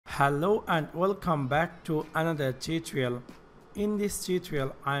Hello and welcome back to another tutorial. In this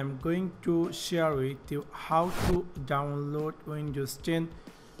tutorial I am going to share with you how to download Windows 10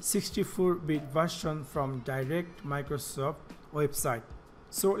 64-bit version from direct Microsoft website.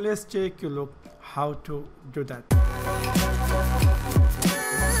 So let's take a look how to do that.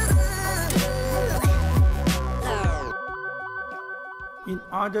 In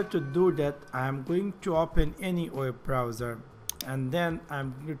order to do that, I am going to open any web browser and then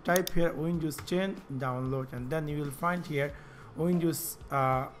I'm going to type here Windows 10 download, and then you will find here Windows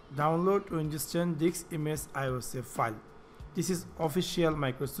download Windows 10 disk image IOC file. This is official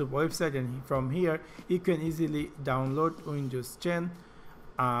Microsoft website, and from here you can easily download Windows 10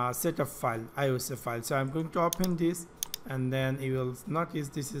 setup file, IOC file. So I'm going to open this, and then you will notice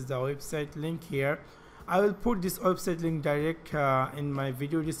this is the website link here. I will put this website link direct in my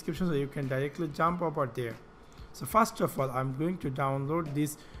video description, so you can directly jump over there. So first of all, I'm going to download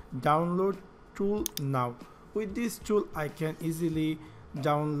this download tool now. With this tool I can easily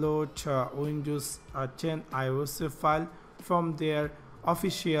download Windows 10 IOC file from their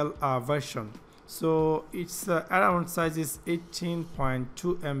official version. So its around size is 18.2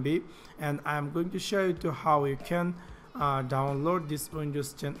 MB, and I'm going to show you to how you can download this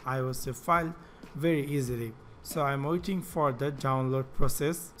Windows 10 IOC file very easily. So I'm waiting for the download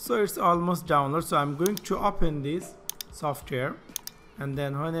process. So it's almost download. So I'm going to open this software, and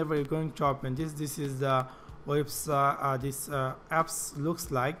then whenever you're going to open this, this is the website. This apps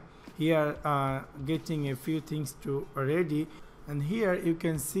looks like here. Getting a few things to ready, and here you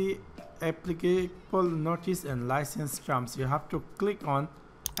can see applicable notice and license terms. You have to click on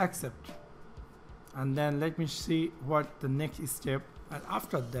accept, and then let me see what the next step. And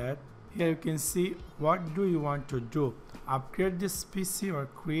after that, here you can see what do you want to do: upgrade this PC or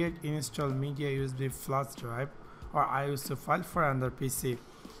create install media USB flash drive or ISO file for another PC.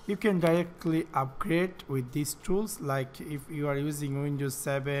 You can directly upgrade with these tools. Like if you are using Windows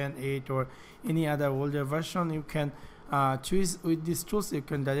 7, 8 or any other older version, you can choose with these tools. You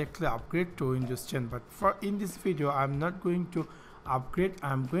can directly upgrade to Windows 10. But for in this video, I'm not going to upgrade.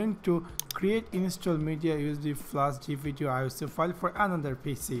 I'm going to create install media USB flash DVD or ISO file for another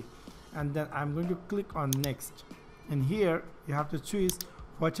PC. And then I'm going to click on next, and here you have to choose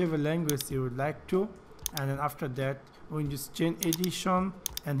whatever language you would like to, and then after that Windows 10 edition,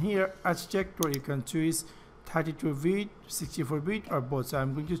 and here architecture you can choose 32-bit, 64-bit or both. So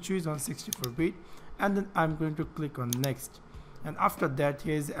I'm going to choose on 64-bit, and then I'm going to click on next, and after that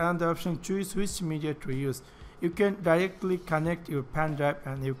here is another option: choose which media to use. You can directly connect your pen drive,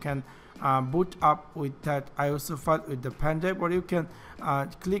 and you can boot up with that ISO file with the pen drive, or you can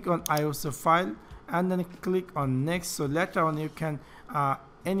click on ISO file and then click on next. So later on you can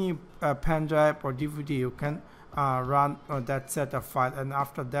any pen drive or DVD you can run that set of file, and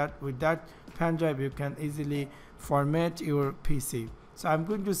after that with that pen drive you can easily format your PC. So I'm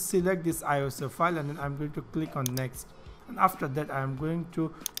going to select this ISO file, and then I'm going to click on next, and after that I'm going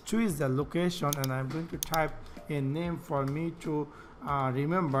to choose the location, and I'm going to type a name for me to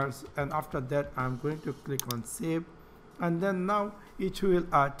remember, and after that I'm going to click on save, and then now it will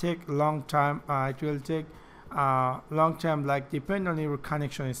take long time. It will take long time, like depend on your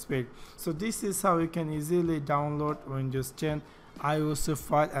connection speed. So this is how you can easily download Windows 10 ISO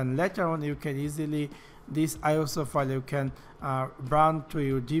file, and later on you can easily this ISO file you can run to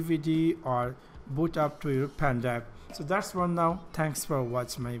your DVD or boot up to your pen drive. So that's one now. Thanks for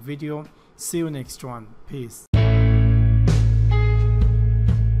watching my video. See you next one. Peace.